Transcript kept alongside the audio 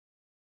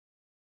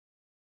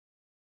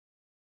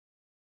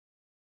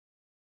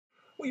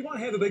Well, you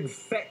might have a big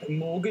fat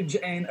mortgage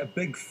and a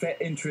big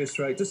fat interest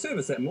rate to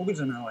service that mortgage,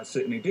 and I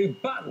certainly do.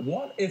 But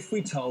what if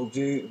we told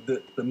you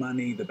that the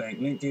money the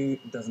bank lent you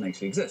doesn't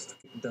actually exist?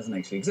 It doesn't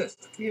actually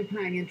exist. You're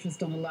paying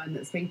interest on a loan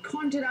that's been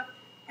conjured up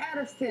out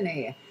of thin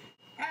air.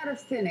 Out of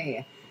thin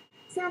air.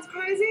 Sounds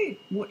crazy?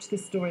 Watch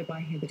this story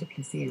by Heather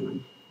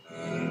Duplessis-Allen.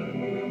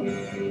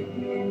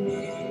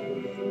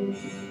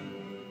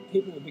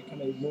 People are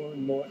becoming more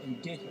and more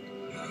indebted,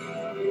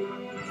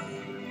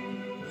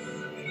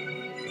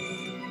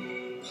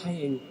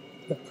 paying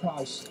the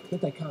price that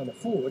they can't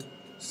afford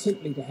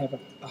simply to have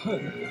a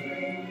home.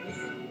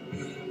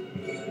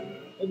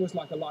 It was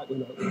like a light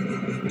went on.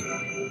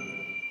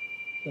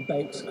 The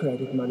banks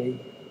created money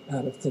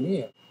out of thin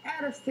air.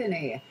 Out of thin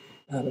air.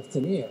 Out of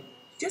thin air.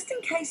 Just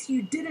in case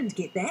you didn't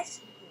get that,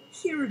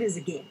 here it is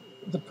again.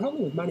 The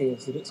problem with money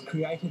is that it's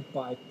created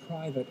by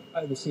private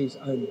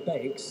overseas-owned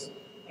banks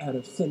out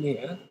of thin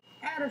air.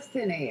 Out of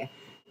thin air.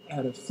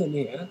 Out of thin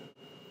air,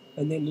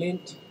 and then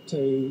lent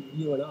to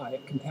you and I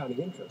at compounding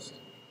interest.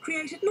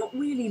 Created not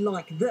really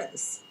like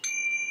this,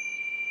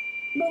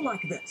 more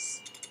like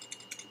this.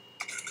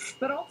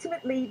 But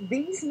ultimately,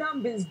 these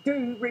numbers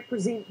do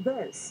represent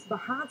this, the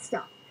hard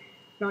stuff.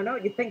 Now, I know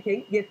what you're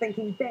thinking. You're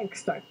thinking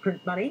banks don't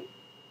print money.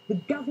 The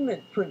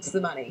government prints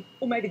the money.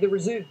 Or maybe the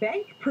Reserve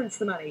Bank prints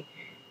the money.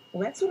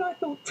 Well, that's what I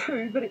thought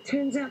too, but it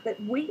turns out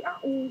that we are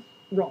all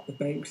wrong. The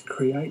banks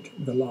create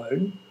the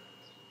loan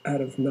out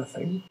of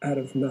nothing,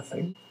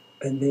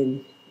 and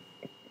then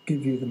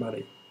give you the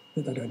money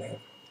that they don't have.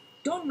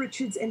 Don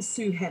Richards and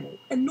Sue Hamill,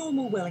 a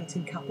normal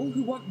Wellington couple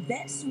who want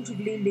that sort of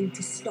lending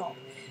to stop.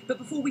 But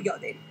before we go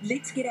there,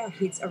 let's get our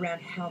heads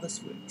around how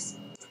this works.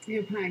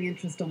 You're paying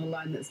interest on a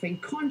loan that's been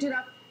conjured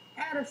up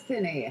out of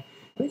thin air.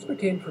 Let's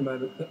pretend for a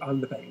moment that I'm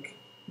the bank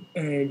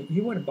and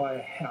you want to buy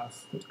a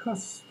house that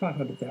costs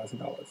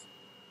 $500,000.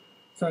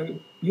 So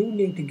you'll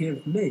need to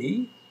give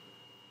me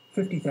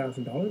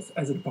 $50,000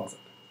 as a deposit.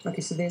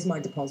 Okay, so there's my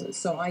deposit.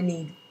 So I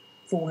need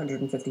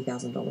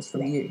 $450,000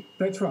 from you.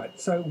 That's right.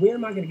 So where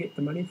am I going to get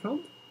the money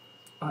from?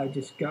 I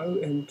just go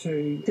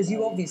into... Because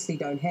you obviously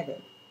don't have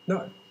it.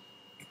 No.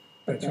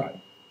 That's right.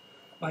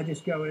 I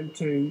just go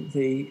into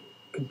the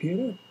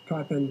computer,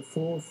 type in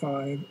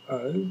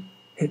 450,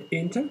 hit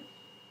enter.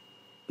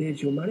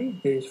 There's your money.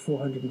 There's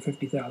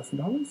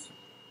 $450,000.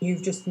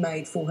 You've just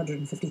made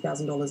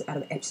 $450,000 out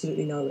of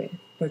absolutely nowhere.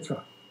 That's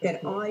right.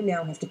 That I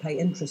now have to pay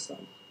interest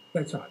on.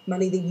 That's right.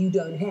 Money that you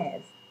don't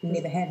have,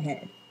 never have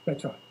had.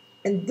 That's right.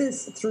 And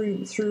this,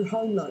 through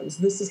home loans,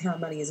 this is how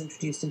money is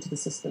introduced into the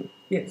system.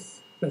 Yes,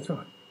 that's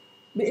right.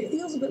 But it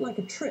feels a bit like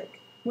a trick.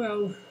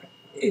 Well,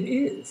 it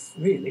is,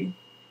 really.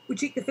 We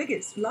check the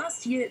figures.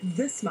 Last year,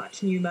 this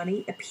much new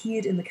money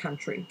appeared in the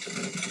country.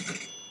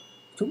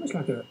 It's almost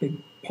like a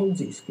big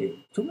Ponzi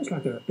scheme. It's almost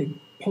like a big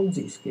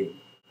Ponzi scheme.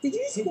 Did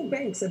you just call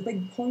banks a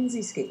big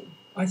Ponzi scheme?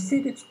 I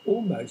said it's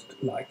almost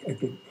like a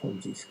big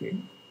Ponzi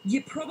scheme.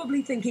 You're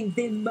probably thinking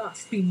there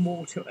must be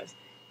more to it.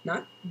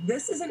 No,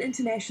 this is an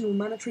International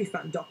Monetary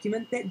Fund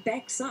document that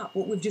backs up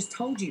what we've just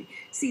told you.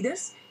 See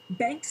this?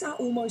 Banks are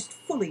almost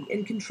fully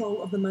in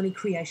control of the money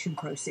creation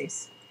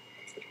process.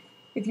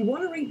 If you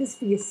want to read this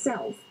for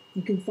yourself,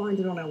 you can find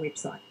it on our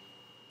website.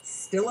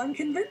 Still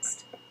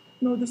unconvinced?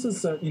 No, this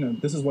is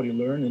this is what you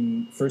learn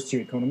in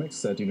first-year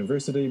economics at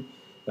university.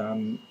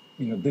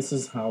 This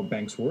is how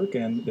banks work,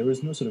 and there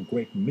is no sort of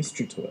great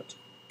mystery to it.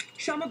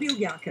 Shamabil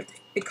Yacob,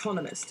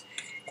 economist,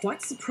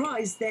 quite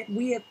surprised that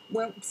we're,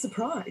 well,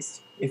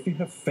 surprised. If you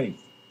have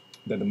faith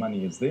that the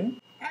money is there...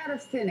 Out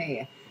of thin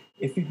air.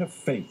 If you have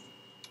faith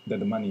that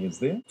the money is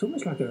there... It's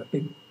almost like a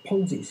big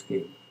Ponzi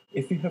scheme.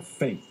 If you have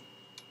faith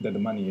that the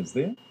money is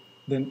there,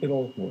 then it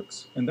all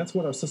works. And that's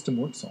what our system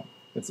works on.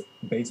 It's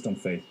based on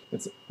faith.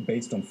 It's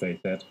based on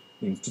faith that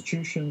the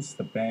institutions,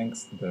 the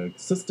banks, the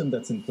system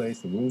that's in place,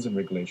 the rules and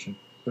regulation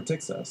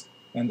protects us,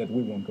 and that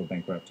we won't go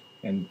bankrupt,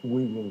 and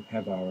we will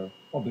have our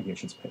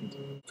obligations paid.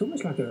 It's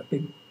almost like a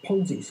big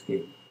Ponzi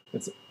scheme.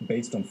 It's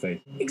based on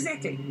faith.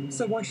 Exactly.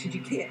 So why should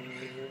you care?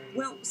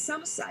 Well,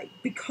 some say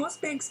because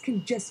banks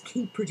can just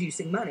keep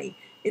producing money,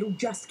 it'll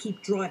just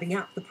keep driving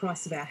up the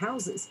price of our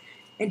houses.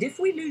 And if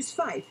we lose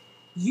faith,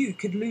 you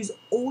could lose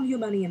all your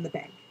money in the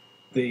bank.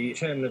 The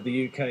chairman of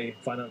the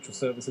UK Financial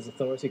Services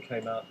Authority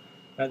came out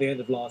at the end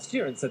of last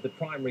year and said the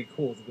primary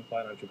cause of the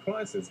financial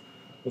crisis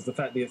was the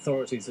fact the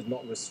authorities had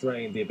not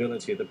restrained the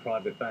ability of the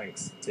private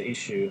banks to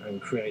issue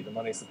and create the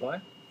money supply.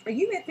 Are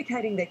you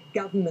advocating that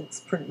governments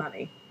print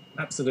money?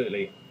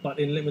 Absolutely, but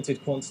in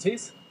limited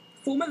quantities.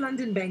 Former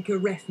London banker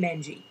Raf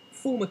Manji,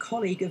 former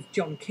colleague of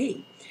John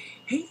Key,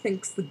 he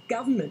thinks the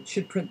government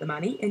should print the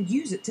money and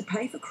use it to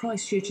pay for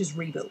Christchurch's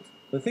rebuild.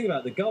 The thing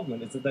about the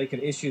government is that they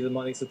can issue the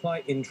money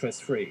supply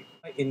interest-free.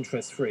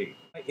 Interest-free.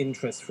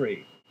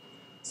 Interest-free.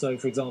 So,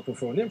 for example,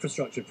 for an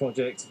infrastructure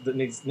project that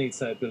needs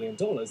say, $1 billion,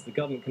 the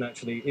government can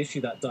actually issue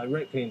that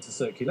directly into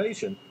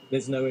circulation.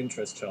 There's no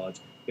interest charge.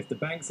 If the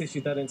banks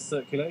issued that into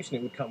circulation,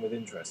 it would come with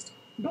interest.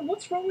 But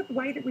what's wrong with the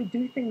way that we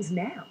do things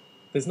now?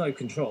 There's no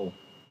control.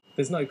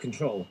 There's no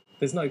control.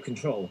 There's no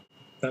control.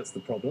 That's the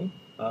problem.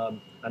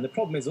 And the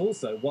problem is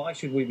also, why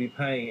should we be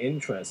paying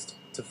interest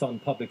to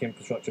fund public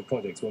infrastructure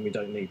projects when we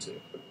don't need to?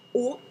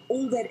 Or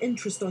all that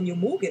interest on your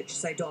mortgage,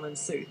 say Don and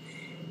Sue.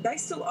 They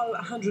still owe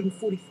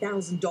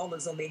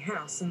 $140,000 on their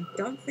house and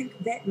don't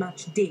think that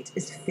much debt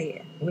is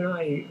fair. When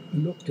I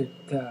looked at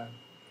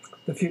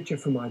the future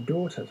for my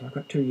daughters, I've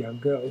got 2 young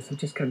girls who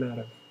just come out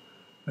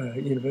of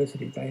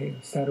university. They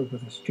are saddled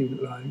with a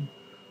student loan.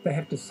 They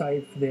have to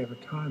save for their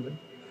retirement,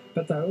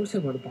 but they also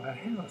want to buy a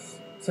house.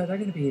 So they're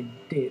going to be in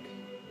debt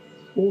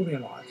all their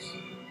lives.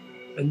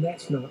 And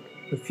that's not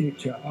the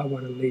future I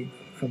want to leave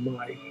for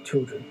my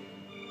children.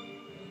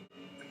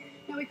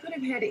 Now, we could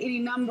have had any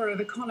number of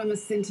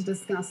economists in to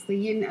discuss the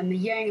yin and the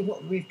yang of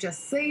what we've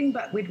just seen,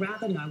 but we'd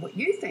rather know what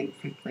you think,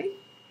 frankly.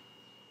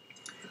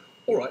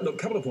 All right, look, a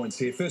couple of points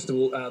here. First of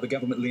all, the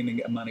government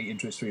lending money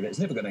interest-free, that's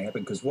never going to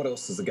happen, because what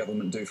else does the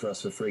government do for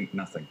us for free?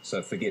 Nothing.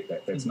 So forget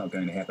that. That's not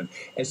going to happen.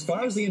 As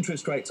far as the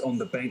interest rates on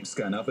the banks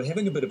go, now, but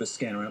having a bit of a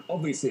scan around,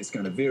 obviously it's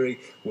going to vary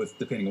with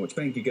depending on which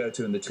bank you go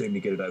to and the term you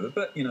get it over.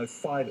 But, you know,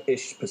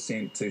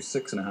 5-ish% to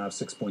 6.5%,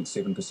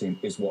 6.7%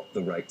 is what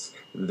the rates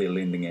they're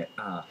lending at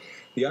are.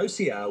 The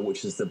OCR,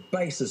 which is the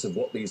basis of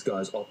what these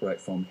guys operate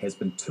from, has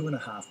been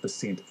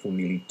 2.5% for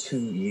nearly 2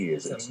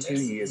 years. It's 2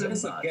 years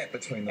There's of a gap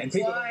between them. and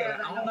people Why go, are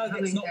they oh not no, that's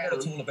coming not what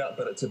it's down? all about,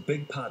 but it's a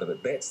big part of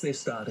it. That's their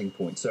starting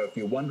point. So if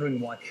you're wondering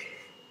why,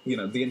 you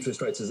know, the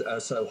interest rates are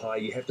so high,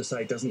 you have to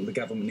say, doesn't the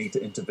government need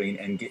to intervene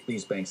and get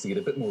these banks to get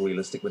a bit more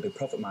realistic with their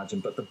profit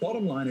margin? But the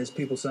bottom line is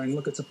people saying,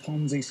 look, it's a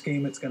Ponzi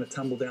scheme, it's going to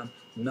tumble down.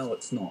 No,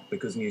 it's not,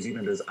 because New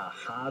Zealanders are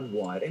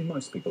hardwired, and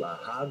most people are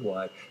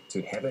hardwired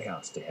to have a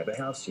house. To have a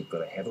house, you've got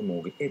to have a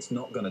mortgage. It's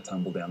not going to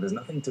tumble down. There's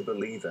nothing to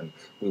believe in.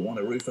 We want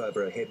a roof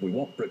over our head. We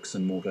want bricks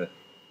and mortar.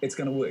 It's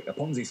going to work. A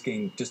Ponzi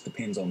scheme just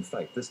depends on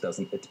faith. This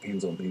doesn't. It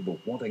depends on people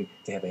wanting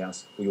to have a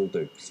house. We all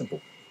do.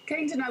 Simple.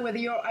 Keen to know whether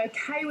you're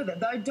okay with it,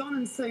 though Don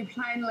and Sue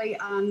plainly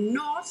are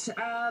not.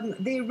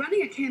 They're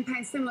running a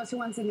campaign similar to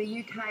ones in the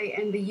UK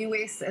and the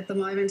US at the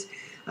moment,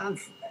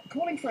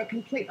 calling for a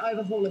complete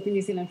overhaul of the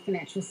New Zealand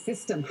financial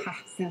system.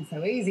 Ha, sounds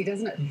so easy,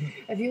 doesn't it?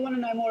 If you want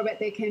to know more about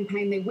their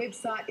campaign, their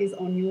website is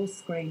on your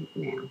screen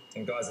now.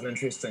 And guys, an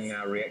interesting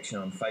reaction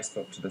on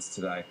Facebook to this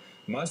today.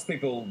 Most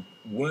people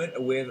weren't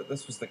aware that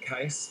this was the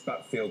case,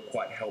 but feel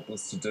quite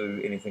helpless to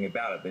do anything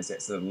about it. There's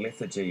that sort of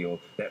lethargy or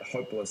that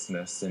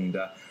hopelessness. And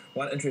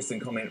one interesting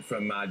comment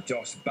from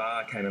Josh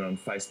Barr came in on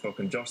Facebook,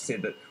 and Josh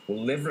said that,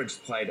 well, leverage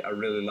played a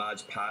really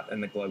large part in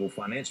the global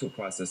financial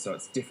crisis, so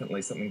it's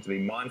definitely something to be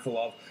mindful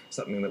of,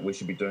 something that we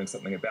should be doing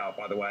something about.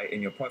 By the way,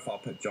 in your profile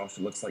pic, Josh,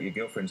 it looks like your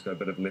girlfriend's got a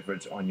bit of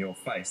leverage on your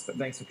face, but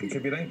thanks for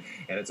contributing,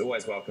 and it's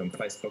always welcome,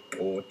 Facebook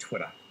or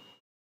Twitter.